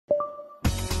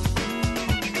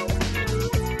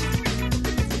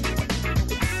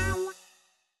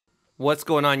What's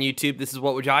going on, YouTube? This is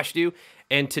What Would Josh Do?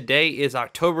 And today is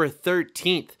October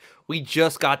 13th. We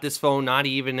just got this phone not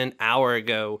even an hour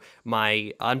ago.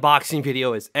 My unboxing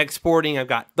video is exporting. I've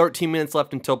got 13 minutes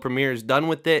left until Premiere is done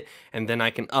with it, and then I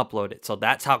can upload it. So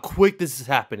that's how quick this is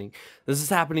happening. This is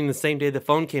happening the same day the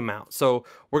phone came out. So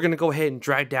we're going to go ahead and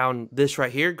drag down this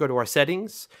right here, go to our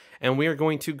settings, and we are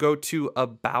going to go to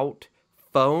About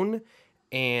Phone.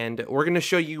 And we're going to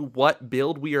show you what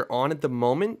build we are on at the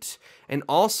moment. And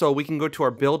also, we can go to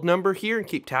our build number here and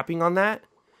keep tapping on that.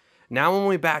 Now, when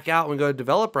we back out and go to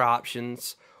developer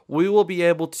options, we will be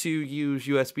able to use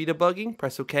USB debugging.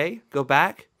 Press OK, go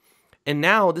back. And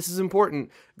now, this is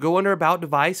important. Go under About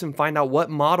Device and find out what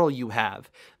model you have.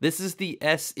 This is the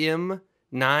SM9,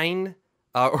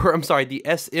 the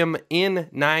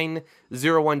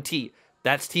SMN901T.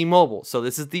 That's T-Mobile. So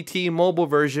this is the T-Mobile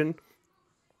version.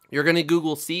 You're going to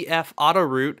Google CF Auto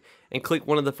Root and click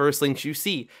one of the first links you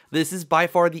see. This is by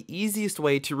far the easiest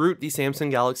way to root the Samsung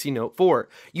Galaxy Note 4.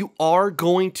 You are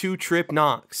going to trip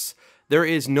KNOX. There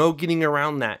is no getting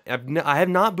around that. I have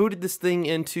not booted this thing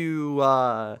into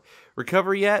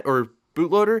recovery yet, or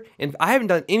bootloader, and I haven't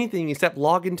done anything except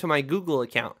log into my Google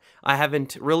account. I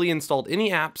haven't really installed any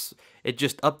apps. It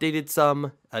just updated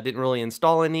some. I didn't really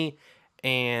install any,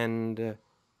 and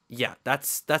yeah,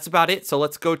 that's about it. So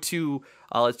let's go to,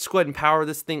 let's go ahead and power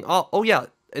this thing. Oh yeah,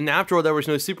 and after there was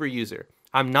no super user.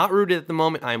 I'm not rooted at the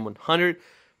moment. I'm 100%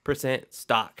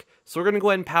 stock. So we're going to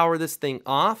go ahead and power this thing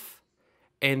off.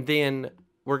 And then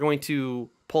we're going to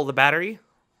pull the battery.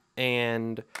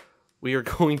 And we are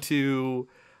going to,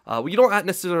 you don't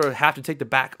necessarily have to take the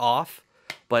back off.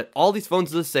 But all these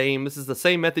phones are the same. This is the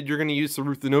same method you're going to use to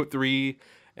root the Note 3.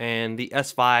 And the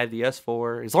S5, the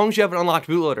S4, as long as you have an unlocked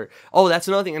bootloader. Oh, that's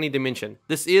another thing I need to mention.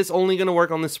 This is only going to work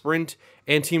on the Sprint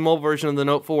and T-Mobile version of the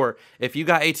Note 4. If you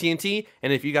got AT&T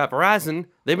and if you got Verizon,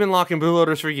 they've been locking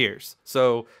bootloaders for years.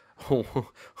 So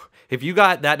if you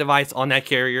got that device on that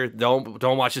carrier, don't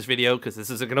watch this video because this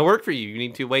isn't going to work for you. You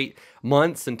need to wait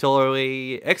months until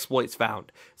a exploit's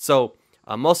found. So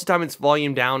most of the time it's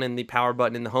volume down in the power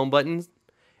button and the home buttons.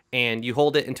 And you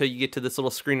hold it until you get to this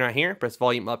little screen right here. Press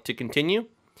volume up to continue.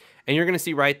 And you're going to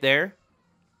see right there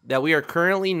that we are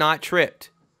currently not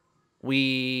tripped.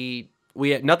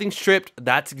 Nothing's tripped.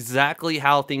 That's exactly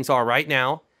how things are right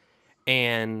now.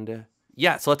 And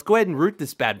yeah, so let's go ahead and root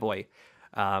this bad boy.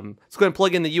 Let's go ahead and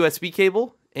plug in the USB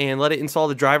cable and let it install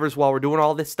the drivers while we're doing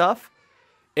all this stuff.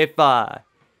 If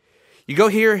you go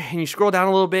here and you scroll down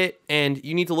a little bit and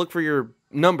you need to look for your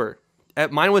number.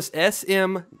 Mine was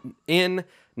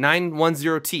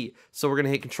SMN910T. So we're going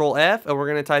to hit Control F and we're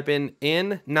going to type in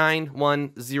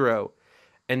N910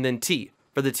 and then T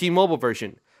for the T-Mobile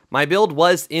version. My build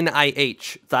was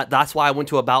NIH. That's why I went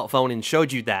to About Phone and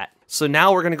showed you that. So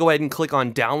now we're going to go ahead and click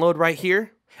on download right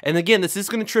here. And again, this is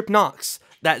going to trip KNOX.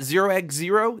 That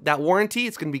 0x0, that warranty,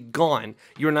 it's going to be gone.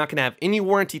 You're not going to have any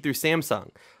warranty through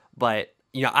Samsung. But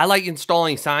you know, I like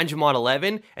installing CyanogenMod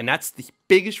 11, and that's the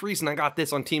biggest reason I got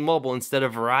this on T-Mobile instead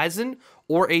of Verizon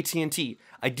or AT&T.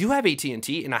 I do have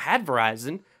AT&T, and I had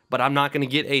Verizon, but I'm not going to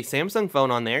get a Samsung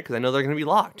phone on there because I know they're going to be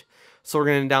locked. So we're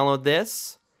going to download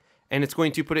this, and it's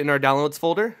going to put it in our downloads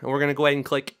folder, and we're going to go ahead and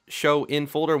click Show in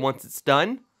Folder once it's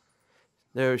done.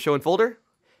 There's Show in Folder,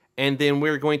 and then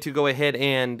we're going to go ahead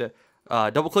and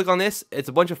double-click on this. It's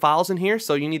a bunch of files in here,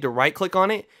 so you need to right-click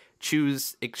on it,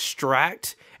 choose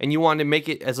extract, and you want to make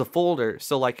it as a folder.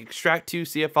 So like extract to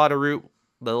CF Auto Root,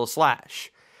 the little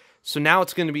slash. So now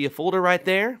it's going to be a folder right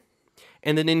there.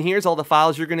 And then in here's all the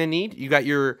files you're going to need. You got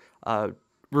your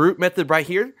root method right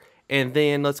here. And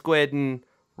then let's go ahead and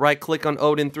right click on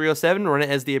ODIN 307, run it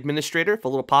as the administrator. If a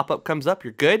little pop-up comes up,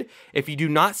 you're good. If you do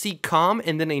not see COM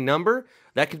and then a number,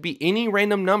 that could be any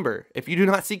random number. If you do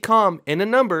not see COM and a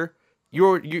number,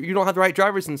 you don't have the right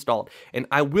drivers installed. And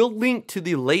I will link to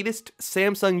the latest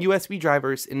Samsung USB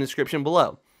drivers in the description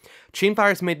below.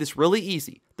 Chainfire's made this really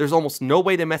easy. There's almost no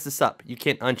way to mess this up. You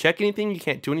can't uncheck anything. You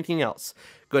can't do anything else.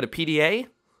 Go to PDA,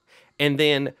 and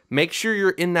then make sure you're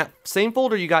in that same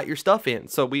folder you got your stuff in.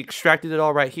 So we extracted it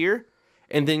all right here.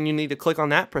 And then you need to click on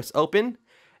that, press open.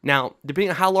 Now,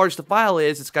 depending on how large the file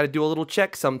is, it's got to do a little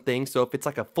checksum thing. So if it's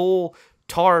like a full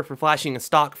tar for flashing a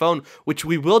stock phone, which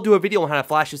we will do a video on how to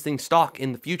flash this thing stock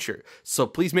in the future. So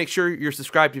please make sure you're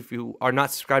subscribed if you are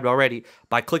not subscribed already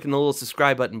by clicking the little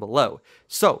subscribe button below.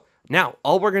 So now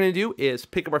all we're going to do is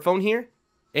pick up our phone here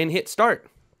and hit start.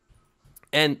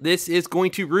 And this is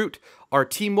going to root our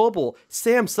T-Mobile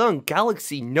Samsung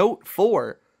Galaxy Note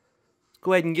 4.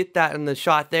 Go ahead and get that in the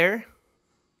shot there.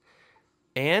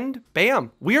 And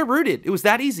bam, we are rooted. It was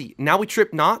that easy. Now we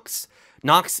trip KNOX.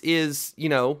 KNOX is, you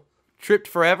know, tripped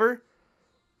forever.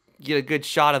 get a good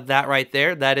shot of that right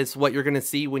there. That is what you're going to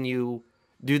see when you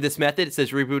do this method. It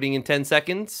says rebooting in 10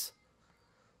 seconds.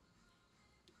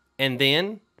 And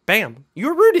then, bam,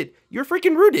 you're rooted. You're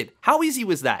freaking rooted. How easy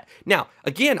was that? Now,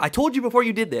 again, I told you before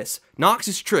you did this, KNOX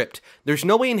is tripped. There's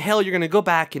no way in hell you're going to go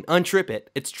back and untrip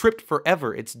it. It's tripped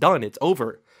forever. It's done. It's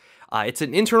over. It's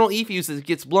an internal E-fuse that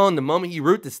gets blown the moment you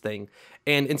root this thing.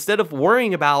 And instead of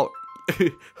worrying about,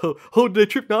 oh, did I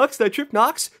trip KNOX? Did I trip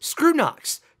KNOX? Screw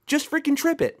KNOX. Just freaking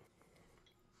trip it.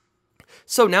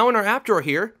 So now in our app drawer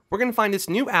here, we're going to find this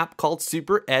new app called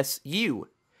Super SU.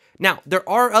 Now, there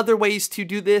are other ways to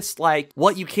do this, like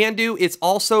what you can do is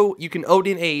also, you can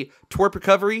ODIN a twerp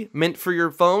recovery meant for your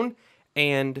phone,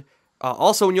 and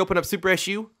also when you open up Super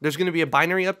SU, there's going to be a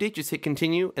binary update, just hit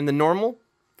continue and the normal.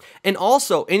 And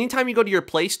also, anytime you go to your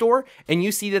Play Store and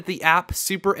you see that the app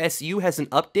Super SU has an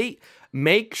update,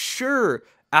 make sure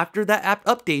after that app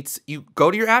updates, you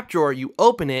go to your app drawer, you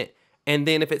open it, and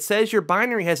then if it says your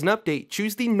binary has an update,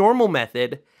 choose the normal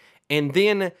method, and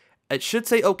then it should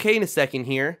say OK in a second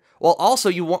here. Well, also,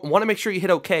 you want to make sure you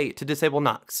hit OK to disable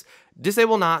KNOX.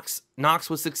 Disable KNOX. KNOX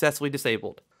was successfully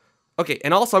disabled. Okay,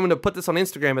 and also I'm going to put this on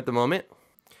Instagram at the moment.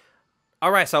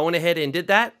 All right, so I went ahead and did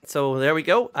that. So there we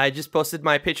go. I just posted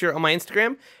my picture on my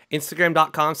Instagram,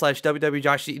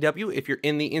 instagram.com/wwjoshdew. If you're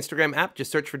in the Instagram app,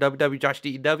 just search for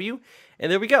wwjoshdew.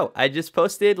 And there we go. I just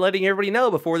posted letting everybody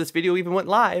know before this video even went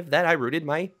live that I rooted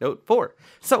my Note 4.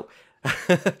 So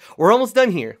we're almost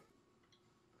done here.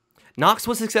 KNOX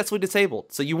was successfully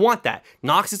disabled, so you want that.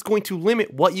 KNOX is going to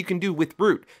limit what you can do with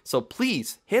root, so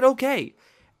please hit OK.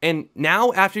 And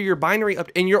now after your binary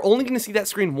up, and you're only going to see that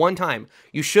screen one time.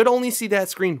 You should only see that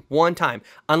screen one time,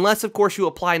 unless of course you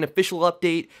apply an official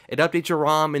update, it updates your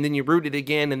ROM, and then you root it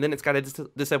again, and then it's got to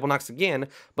disable KNOX again.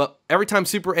 But every time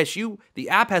Super SU, the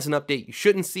app has an update, you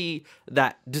shouldn't see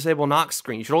that disable KNOX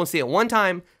screen. You should only see it one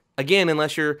time. Again,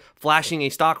 unless you're flashing a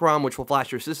stock ROM, which will flash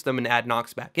your system and add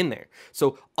KNOX back in there.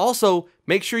 So also,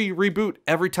 make sure you reboot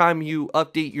every time you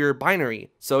update your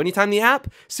binary. So anytime the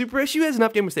app, Super SU has an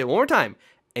update, I'm going to say it one more time.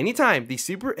 Anytime the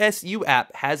Super SU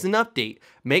app has an update,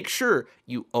 make sure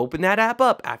you open that app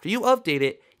up. After you update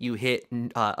it, you hit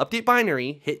update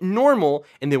binary, hit normal,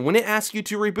 and then when it asks you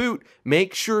to reboot,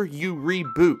 make sure you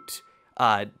reboot.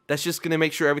 That's just going to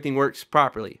make sure everything works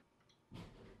properly.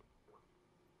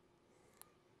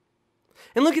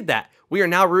 And look at that. We are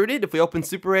now rooted. If we open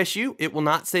Super SU, it will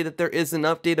not say that there is an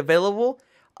update available.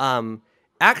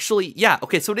 Actually, yeah.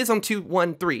 Okay, so it is on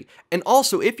 2.1.3. And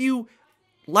also, if you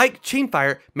like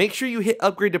Chainfire, make sure you hit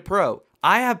Upgrade to Pro.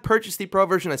 I have purchased the Pro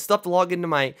version. I still have to log into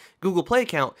my Google Play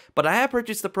account, but I have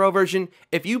purchased the Pro version.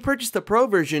 If you purchase the Pro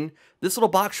version, this little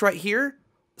box right here,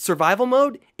 survival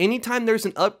mode, anytime there's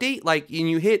an update, like and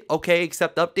you hit OK,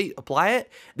 accept update, apply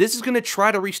it, this is going to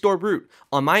try to restore root.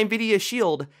 On my NVIDIA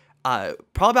Shield,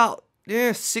 probably about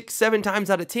 6-7 times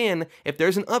out of 10, if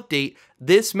there's an update,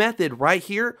 this method right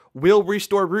here will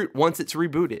restore root once it's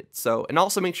rebooted. So, and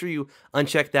also make sure you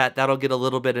uncheck that. That'll get a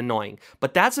little bit annoying.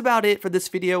 But that's about it for this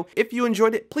video. If you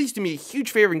enjoyed it, please do me a huge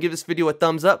favor and give this video a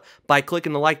thumbs up by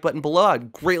clicking the like button below.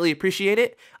 I'd greatly appreciate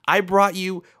it. I brought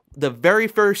you the very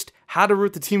first how to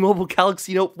root the T-Mobile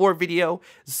Galaxy Note 4 video.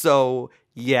 So,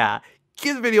 yeah.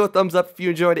 Give the video a thumbs up if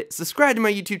you enjoyed it. Subscribe to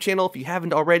my YouTube channel if you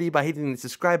haven't already by hitting the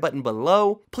subscribe button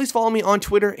below. Please follow me on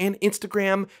Twitter and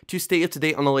Instagram to stay up to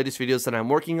date on the latest videos that I'm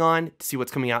working on, to see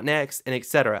what's coming out next, and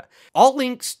etc. All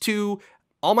links to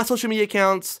all my social media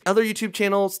accounts, other YouTube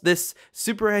channels, this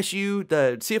Super SU,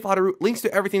 the CF Auto Root, links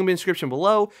to everything in the description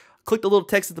below. Click the little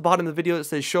text at the bottom of the video that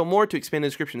says show more to expand the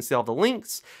description and see all the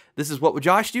links. This is What Would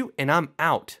Josh Do, and I'm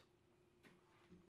out.